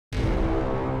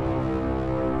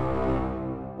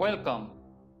Welcome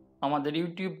আমাদের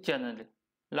YouTube চ্যানেলে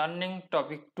learning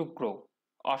topic to grow.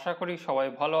 আশা করি সবাই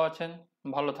ভালো আছেন,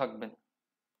 ভালো থাকবেন।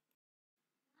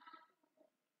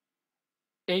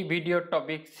 এই ভিডিওর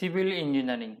topic civil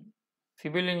engineering.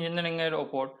 Civil engineering এর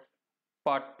ওপর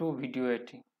পার্ট 2 ভিডিও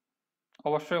এটি।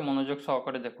 অবশ্যই মনোযোগ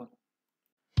সহকারে দেখুন।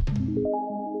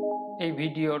 এই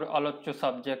ভিডিওর আলোচ্য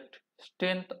subject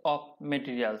strength of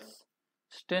materials.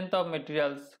 Strength of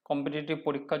materials competitive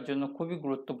পরীক্ষার জন্য খুবই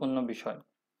গুরুত্বপূর্ণ বিষয়।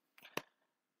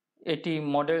 এটি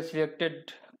model selected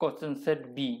question set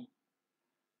B,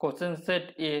 question set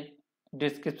এ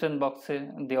ডেসক্রিপশন বক্সে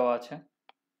দেওয়া আছে।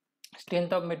 স্ট্রেংথ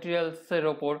অফ মেটেরিয়ালসের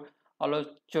ওপর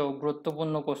আলোচ্য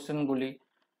গুরুত্বপূর্ণ কোশ্চেনগুলি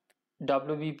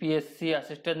WBPSC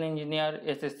assistant engineer,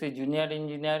 SSC junior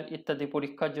engineer ইত্যাদি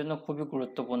পরীক্ষার জন্য খুবই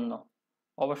গুরুত্বপূর্ণ।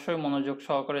 অবশ্যই মনোযোগ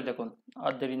সহকারে দেখুন।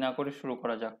 আর দেরি না করে শুরু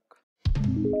করা যাক।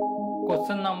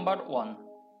 Question number 1,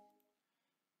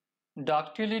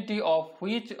 ডাকটিলিটি of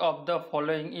which of the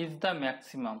following is the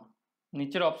maximum?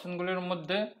 নিচের অপশনগুলির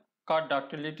মধ্যে কার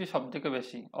ডাকটিলিটি সব থেকে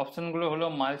বেশি? অপশনগুলো হলো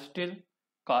মাইল্ড স্টিল,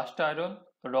 কাস্ট আয়রন,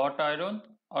 রট আয়রন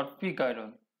আর পিক আয়রন।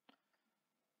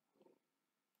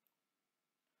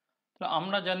 তো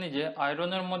আমরা জানি যে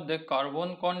আয়রনের মধ্যে কার্বন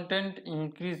কন্টেন্ট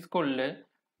ইনক্রিজ করলে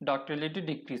ডাকটিলিটি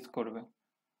ডিক্রিজ করবে।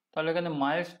 তাহলে এখানে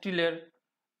মাইল্ড স্টিলের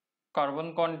কার্বন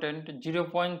কন্টেন্ট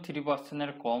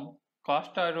 0.3% কম,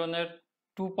 কাস্ট আয়রনের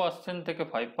 2% থেকে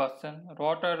 5%,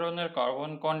 রট আয়রনের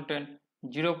কার্বন কন্টেন্ট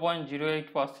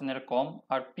 0.08% কম,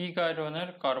 আর পিক আয়রনের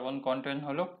কার্বন কন্টেন্ট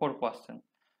হলো 4%।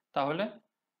 তাহলে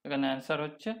এখানে অ্যান্সার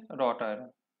হচ্ছে রট আয়রন।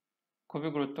 খুবই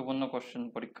গুরুত্বপূর্ণ কোশ্চেন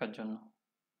পরীক্ষার জন্য।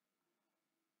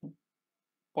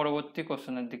 পরবর্তী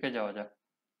কোশ্চেনের দিকে যাওয়া যাক।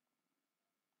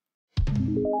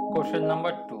 Question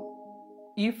number 2,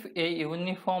 if a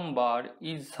uniform bar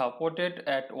is supported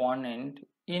at one end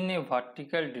in a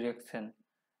vertical direction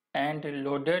and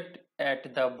loaded at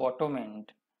the bottom end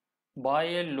by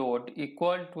a load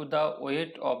equal to the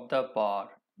weight of the bar,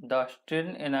 the strain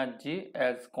energy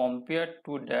as compared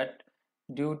to that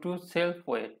due to self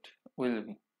weight will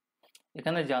be.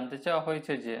 এখানে জানতে চাওয়া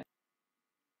হয়েছে যে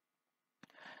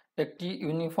একটি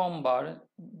uniform বার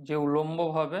যে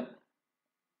উল্লম্বভাবে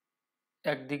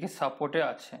একদিকে সাপোর্টে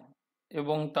আছে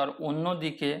এবং তার অন্য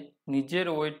দিকে নিজের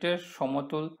ওয়েটের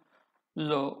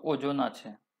সমতুল্য ওজন আছে,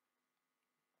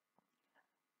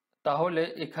 তাহলে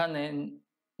এখানে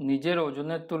নিজের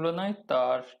ওজনের তুলনায়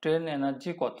তার স্ট্রেন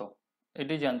এনার্জি কত,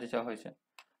 এটি জানতে চাওয়া হয়েছে।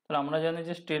 তাহলে আমরা জানি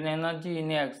যে strain energy in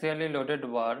অ্যাক্সিয়ালি loaded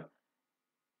bar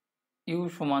you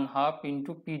সমান half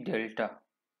into P delta.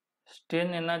 Strain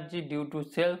energy due to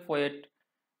self wait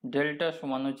delta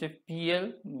সমান হচ্ছে PL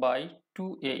বাই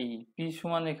 2AE। পি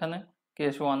সমান এখানে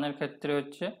কেস 1 এর ক্ষেত্রে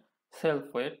হচ্ছে সেলফ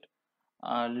ওয়েট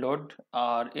আর লোড,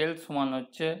 আর এল সমান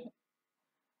হচ্ছে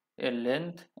এর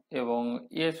লেন্থ, এবং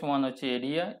এ সমান হচ্ছে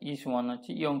এরিয়া, ই সমান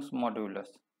হচ্ছে ইয়ংস মডুলাস।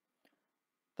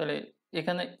 তাহলে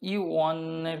এখানে E1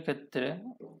 এর ক্ষেত্রে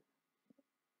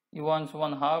E1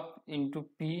 সমান half into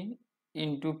P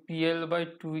into PL by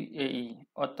 2AE,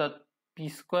 অর্থাৎ P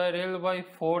square L by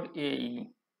 4AE।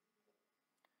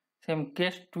 Same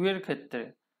case 2 এর ক্ষেত্রে,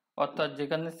 অর্থাৎ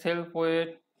যেখানে সেলফ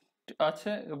ওয়েট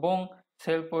আছে এবং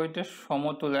সেলফ ওয়েটের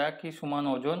সমতুল একই সমান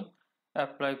ওজন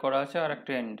অ্যাপ্লাই করা আছে আর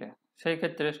একটা এন্ডে, সেই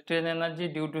ক্ষেত্রে strain energy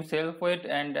due to self wait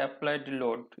and applied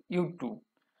load U2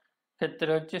 ক্ষেত্রে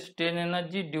হচ্ছে strain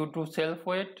energy due to self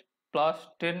wait plus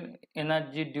strain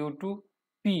energy due to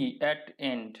P at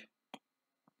and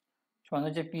সমান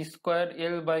হচ্ছে P square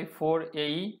L by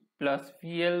 4AE plus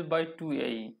PL by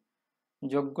 2AE,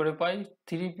 যোগ করে পাই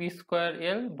 3P square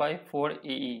L by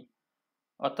 4AE।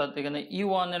 অর্থাৎ এখানে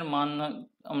E1 এর মান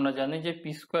আমরা জানি যে P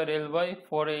square L by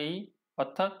 4AE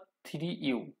অর্থাৎ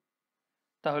 3U।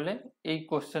 তাহলে এই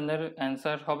কোশ্চেনের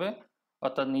অ্যান্সার হবে,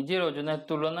 অর্থাৎ নিজের ওজনের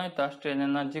তুলনায় তার স্ট্রেন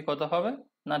এনার্জি কত হবে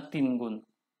না 3 গুণ।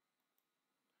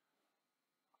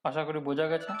 আশা করি বোঝা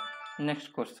গেছে। নেক্সট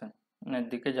কোশ্চেনের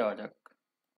দিকে যাওয়া যাক।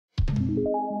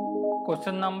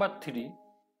 Question number 3,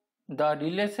 the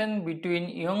relation between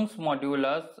Young's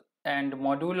modulus and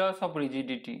modulus of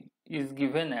rigidity is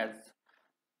given as।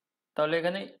 তাহলে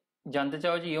এখানে জানতে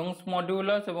চাওয়া যে ইয়ংস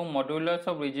মডিউলাস এবং মডিউলাস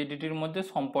অফ রিজিডিটির মধ্যে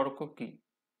সম্পর্ক কি।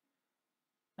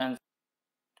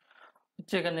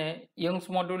 হচ্ছে এখানে ইয়ংস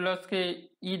মডিউলাসকে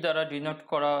ই দ্বারা ডিনোট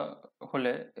করা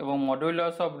হলে এবং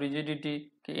মডিউলাস অফ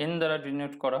রিজিডিটিকে এন দ্বারা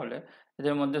ডিনোট করা হলে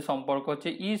এদের মধ্যে সম্পর্ক হচ্ছে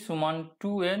ই সমান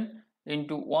 2n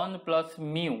into 1 plus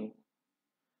mu,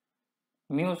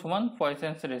 mu সমান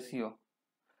পয়সন্স রেশিও।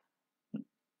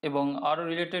 এবং আরো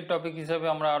রিলেটেড টপিক হিসাবে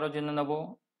আমরা আরো জেনে নেব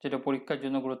যেটা পরীক্ষার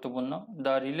জন্য গুরুত্বপূর্ণ।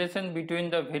 The relation between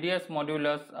the various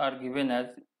modulus are given as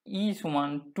he সমান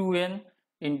 2n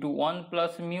ইন্টু 1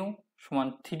 প্লাস মিউ সমান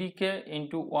 3k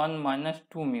ইন্টু 1 মাইনাস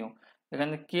 2 মিউ।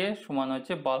 এখানে কে সমান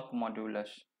হচ্ছে বাল্ক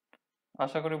মডিউলাস।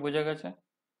 আশা করি বোঝা গেছে,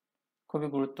 খুবই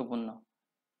গুরুত্বপূর্ণ।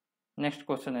 নেক্সট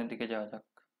কোশ্চেনের দিকে যাওয়া যাক।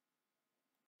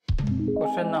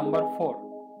 Question number 4,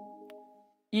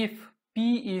 if P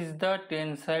is the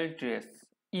tensile stress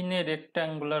in a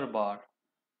rectangular bar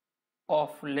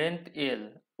of length L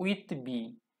with B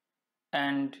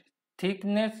and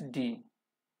thickness D,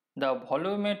 the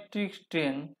volumetric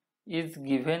strain is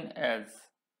given as,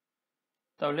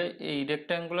 তাহলে এই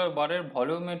রেক্ট্যাঙ্গুলার বারের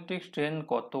ভলিউমেট্রিক স্ট্রেন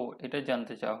কত এটা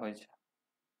জানতে চাওয়া হয়েছে।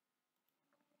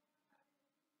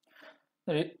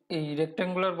 এই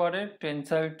রেক্ট্যাঙ্গুলার বারের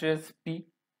টেনসাইল স্ট্রেস পি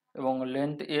এবং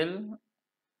লেন্থ এল,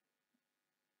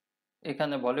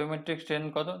 এখানে ভলিউমেট্রিক স্ট্রেন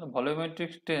কত,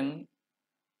 ভলিউমেট্রিক স্ট্রেন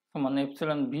সমান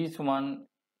এপসিলন ভি সমান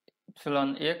epsilon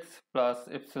x plus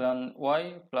epsilon Y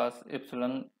plus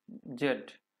epsilon Z.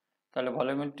 তাহলে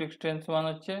ভলিউমেট্রিক স্ট্রেন সমান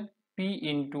হচ্ছে P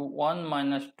into 1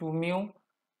 minus 2 mu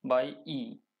by ই।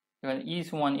 এখানে ই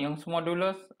সমান ইয়ংস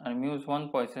মডুলাস আর মিউ সমান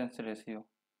Poisson's ratio.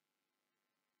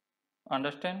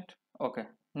 Understand? Okay,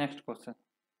 next question.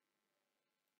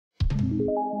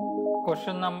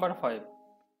 Question number 5.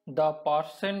 The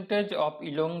percentage of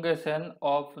elongation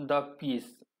of the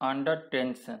piece under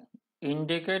tension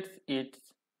indicates its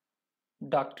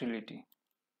ductility.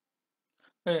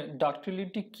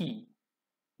 Ductility কি?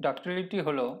 Ductility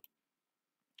হলো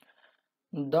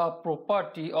the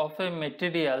property of a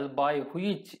material by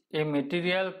which a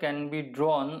material can be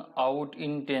drawn out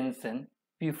in tension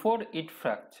before it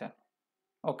fracture.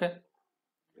 Okay?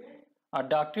 A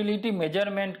ductility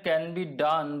measurement can be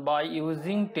done by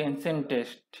using tension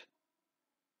test.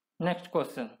 Next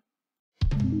question.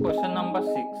 Question number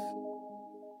 6.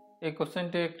 এই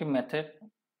কোশ্চেনটি একটি method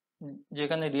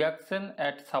যেখানে reaction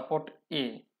at support এ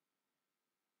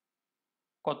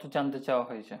কত জানতে চাওয়া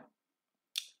হয়েছে।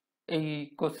 এই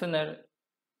কোশ্চেনের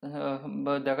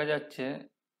দেখা যাচ্ছে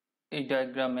এই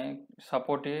ডায়াগ্রামে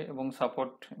সাপোর্ট এ এবং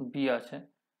সাপোর্ট বি আছে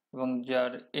এবং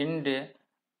যার এন্ডে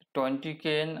 20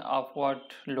 kN আপওয়ার্ড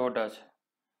লোড আছে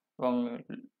এবং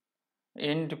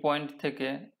এন্ড পয়েন্ট থেকে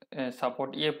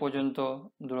সাপোর্ট এ পর্যন্ত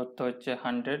দূরত্ব হচ্ছে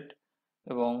 100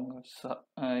 এবং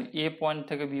এ পয়েন্ট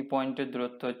থেকে বি পয়েন্টের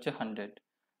দূরত্ব হচ্ছে 100।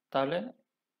 তাহলে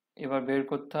এবার বের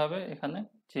করতে হবে এখানে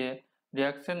যে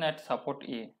রিয়াকশন অ্যাট সাপোর্ট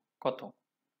এ কত।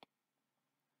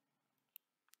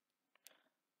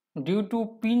 Due to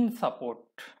pin support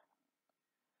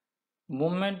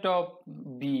movement of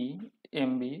B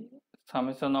MB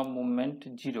summation of movement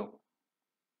 0।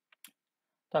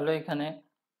 তাহলে এখানে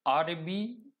আর বি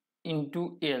ইন্টু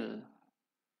এল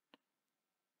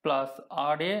প্লাস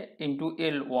আর এ ইন্টু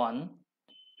এল ওয়ান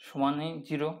সমানে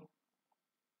 0।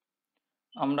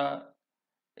 আমরা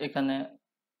এখানে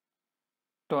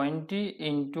 20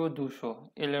 ইন্টু 200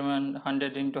 11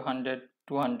 100 ইন্টু 100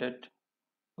 200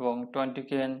 এবং 20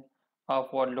 kN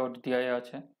আপওয়ার্ড লোড দেওয়া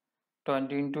আছে।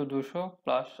 20 ইন্টু 200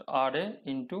 প্লাস আর এ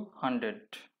ইন্টু 100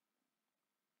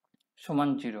 সমান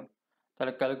 0।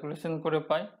 তাহলে ক্যালকুলেশন করে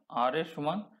পাই আর এ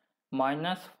সমান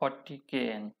মাইনাস 40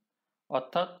 kN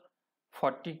অর্থাৎ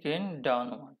 40 kN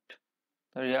downward.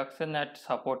 Reaction at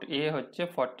support এ হচ্ছে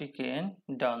 40 kN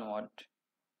ডাউনওয়ার্ড।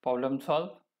 Problem solve.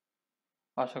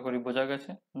 আশা করি বোঝা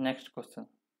গেছে। Next question.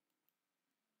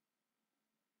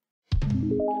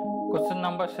 Question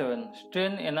number 7.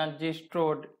 Strain energy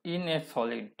stored in a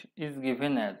solid is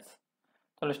given as,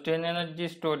 তাহলে strain energy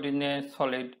stored in a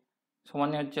solid সমান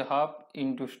হচ্ছে half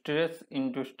into stress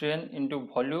into strain into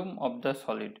volume of the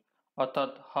solid,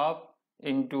 অর্থাৎ half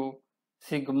into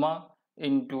sigma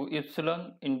into epsilon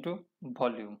into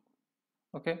volume.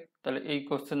 ওকে, তাহলে এই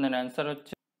কোশ্চেনের answer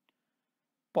হচ্ছে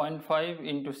 0.5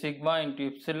 into sigma into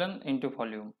epsilon into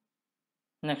volume.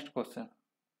 Next question.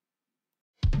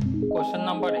 Question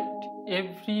number 8.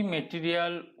 Every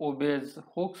material obeys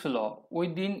Hooke's law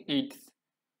within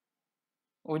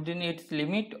its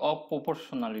limit of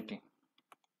proportionality.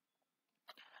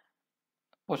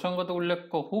 প্রসঙ্গত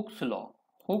উল্লেখ্য hooks ল।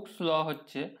 Hooks ল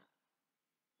হচ্ছে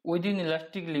within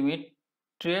elastic limit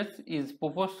stress is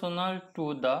proportional to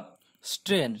the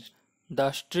strain. The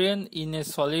strain in a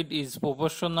solid is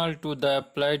proportional to the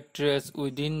applied stress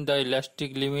within the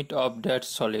elastic limit of that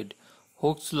solid.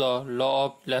 Hooke's law, law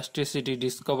of elasticity,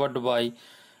 discovered by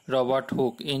Robert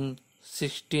Hooke in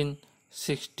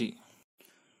 1660.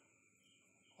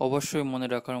 অবশ্যই মনে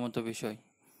রাখার মতো বিষয়,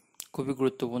 খুবই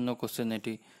গুরুত্বপূর্ণ question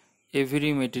এটি।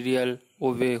 Every material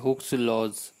obey Hooke's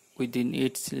laws within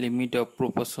its limit of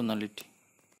proportionality.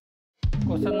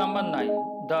 Question number 9.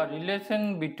 The relation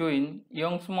between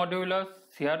Young's modulus,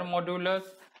 SHEAR modulus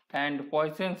and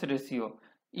Poisson's ratio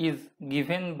is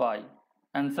given by,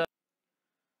 answer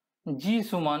G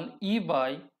সমান E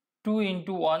by 2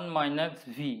 into 1 minus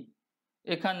V।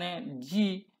 এখানে G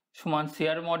সমান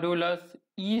share modulus,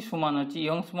 ই সমান হচ্ছে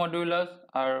Young's modulus,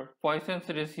 আর Poisson's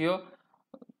ratio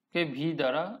K V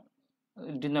দ্বারা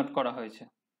denote করা হয়েছে।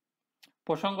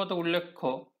 প্রসঙ্গত উল্লেখ্য,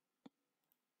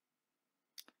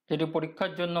 যেটি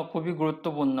পরীক্ষার জন্য খুবই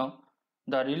গুরুত্বপূর্ণ,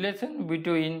 the relation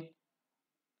between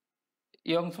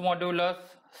Young's modulus,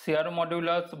 share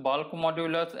modulus, bulk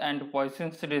modulus and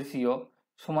Poisson's ratio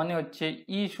সমানই হচ্ছে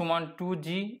ই সমান 2g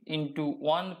ইন্টু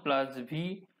 1 প্লাস ভি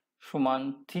সমান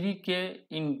 3k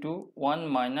ইন্টু 1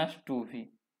 মাইনাস 2v।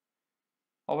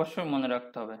 অবশ্যই মনে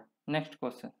রাখতে হবে। Next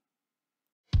question,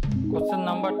 question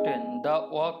number 10, the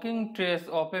working stress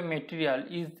of a material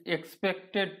is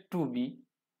expected to be,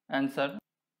 answer,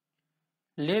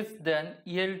 less than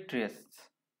yield stress।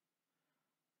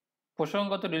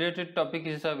 প্রসঙ্গত related topic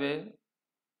হিসাবে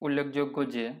উল্লেখযোগ্য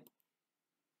যে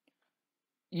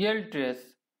yield stress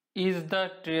is the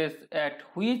stress at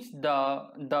which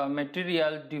the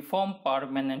material deform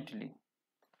permanently।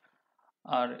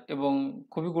 আর এবং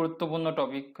খুবই গুরুত্বপূর্ণ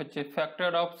topic হচ্ছে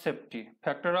factor of safety.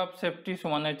 Factor of safety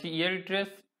সমান হচ্ছে yield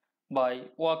stress by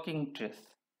working stress.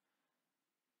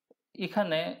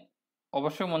 এখানে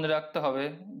অবশ্যই মনে রাখতে হবে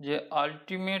যে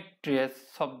আলটিমেট স্ট্রেস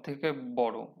সব থেকে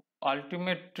বড়,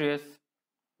 ultimate stress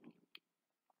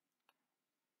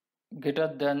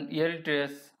greater than yield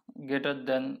stress greater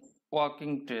than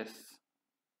working stress।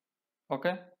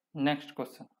 Okay, next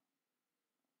question,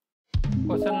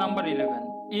 question number 11,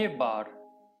 a bar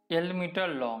L meter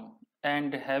long and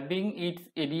having its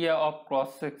area of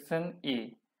cross section A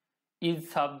is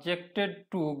subjected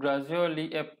to gradually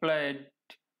applied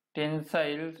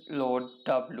tensile load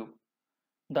W.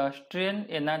 The strain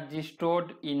energy stored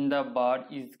in the bar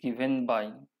is given by।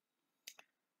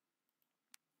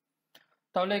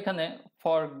 তাহলে এখানে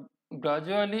for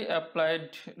gradually applied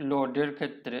লোডের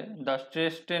ক্ষেত্রে the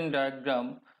stress strain diagram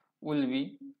will be,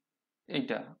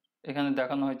 এইটা এখানে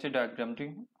দেখানো হয়েছে ডায়াগ্রামটি,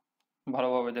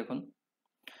 ভালোভাবে দেখুন।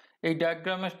 এই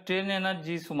ডায়াগ্রামের স্ট্রেন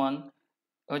এনার্জি সমান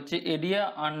হচ্ছে area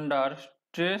under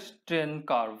stress strain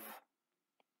curve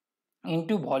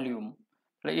into volume.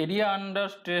 Area under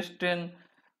stress strain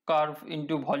curve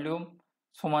into volume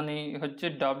সমানই হচ্ছে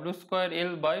W square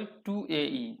L by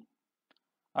 2AE।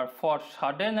 R for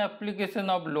sudden application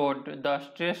of load the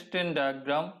stress strain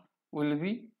diagram will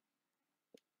be,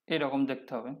 এরকম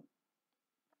দেখতে হবে।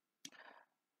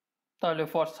 তাহলে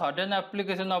for sudden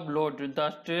application of load the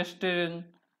stress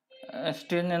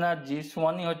strain energy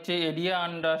সমানই হচ্ছে area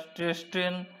under stress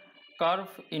strain curve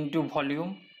into volume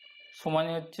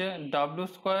সমানই হচ্ছে W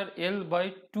square L by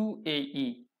 2AE।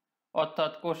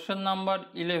 অর্থাৎ question number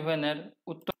 11-এর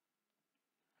উত্তর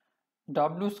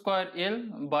W square L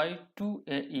by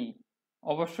 2AE।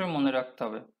 অবশ্যই মনে রাখতে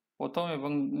হবে, প্রথম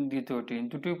এবং দ্বিতীয়টি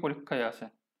দুটোই পরীক্ষায় আসে,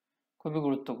 খুবই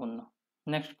গুরুত্বপূর্ণ।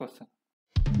 Next question,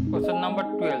 question number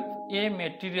 12, A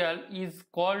material is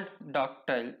called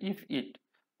ductile if it.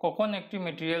 কখন একটি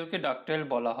মেটেরিয়ালকে ডাকটাইল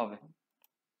বলা হবে?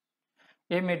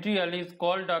 এ material is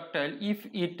called ductile if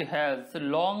it has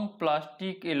long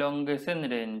plastic elongation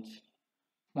range.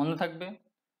 মনে থাকবে,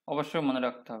 অবশ্যই মনে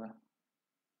রাখতে হবে।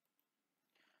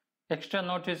 এক্সট্রা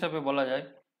নোট হিসাবে বলা যায়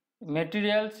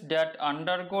materials that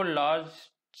undergo large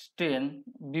strain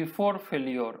before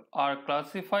failure are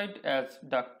classified as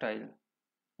ductile।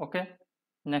 Okay,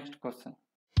 next question,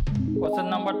 question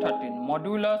number 13,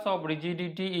 modulus of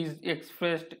rigidity is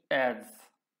expressed as।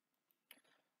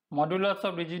 modulus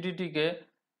of rigidity কে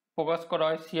প্রকাশ করা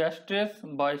হয় shear stress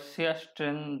by shear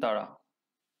strain দ্বারা।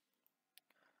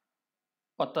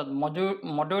 অর্থাৎ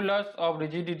modulus of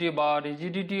rigidity বা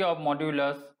rigidity of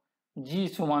modulus G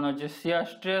সমান হচ্ছে shear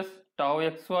stress tau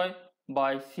xy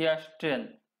by shear strain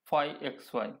phi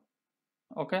xy।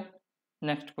 Okay,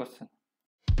 next question,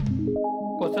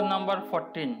 question number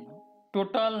 14,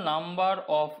 total number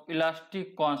of elastic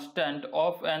constant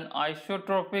of an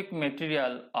isotropic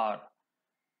material are।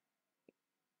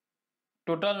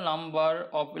 total number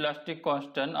of elastic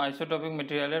constant isotropic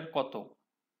material এর কত?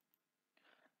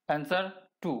 answer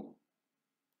 2।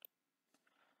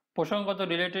 প্রসঙ্গত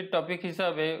related topic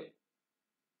হিসাবে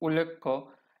উল্লেখ্য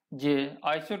যে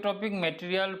isotropic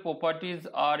material properties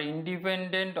R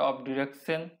independent of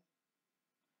direction.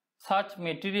 Such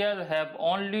material have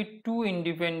only two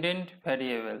independent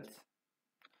variables.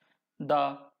 The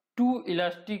two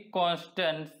elastic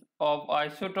constants of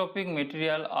isotropic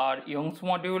material are Young's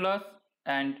modulus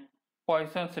and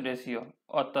Poisson's ratio,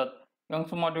 অর্থাৎ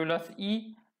Young's modulus E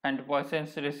and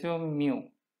Poisson's ratio mu।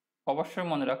 অবশ্যই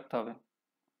মনে রাখতে হবে।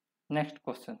 Next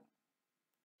question,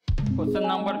 question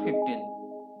number 15,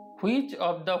 which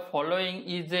of the following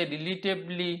is a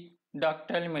relatively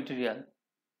ductile material?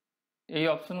 এই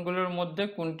অপশনগুলোর মধ্যে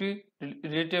কোনটি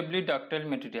relatively ductile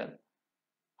material?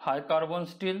 High carbon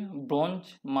still, bronze,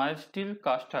 mild still,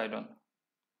 cast iron.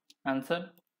 Answer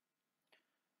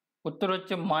উত্তর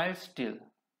হচ্ছে mild still.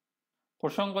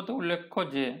 প্রসঙ্গত উল্লেখ্য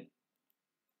যে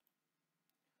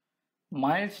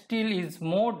mild steel is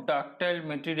more ductile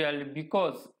material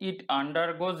because it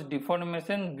undergoes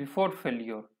deformation before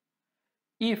failure.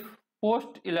 If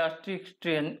post-elastic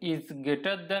strain is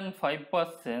greater than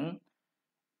 5%,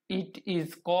 it is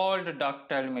called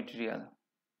ductile material.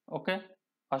 Okay?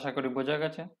 আশা করি বোঝা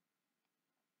গেছে।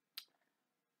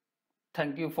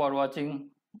 Thank you for watching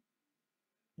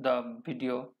the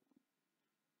video.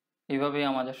 এইভাবেই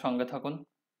আমাদের সঙ্গে থাকুন।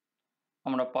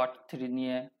 আমরা পার্ট 3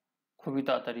 নিয়ে খুবই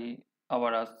তাড়াতাড়ি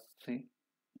আবার আসছি।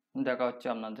 দেখা হচ্ছে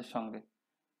আপনাদের সঙ্গে।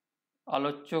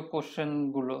 আলোচ্য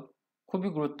কোশ্চেনগুলো খুবই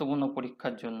গুরুত্বপূর্ণ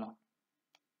পরীক্ষার জন্য।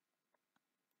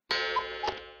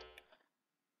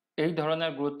 এই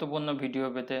ধরনের গুরুত্বপূর্ণ ভিডিও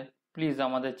পেতে প্লিজ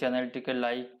আমাদের চ্যানেলটিকে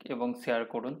লাইক এবং শেয়ার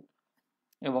করুন,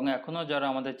 এবং এখনও যারা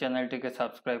আমাদের চ্যানেলটিকে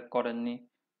সাবস্ক্রাইব করেননি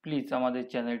প্লিজ আমাদের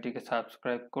চ্যানেলটিকে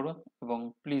সাবস্ক্রাইব করুন এবং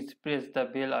please press the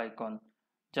bell icon,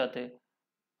 যাতে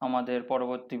আমাদের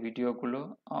পরবর্তী ভিডিওগুলো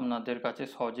আপনাদের কাছে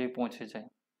সহজেই পৌঁছে যায়।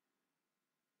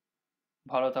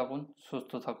 ভালো থাকুন,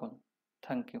 সুস্থ থাকুন।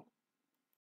 Thank you.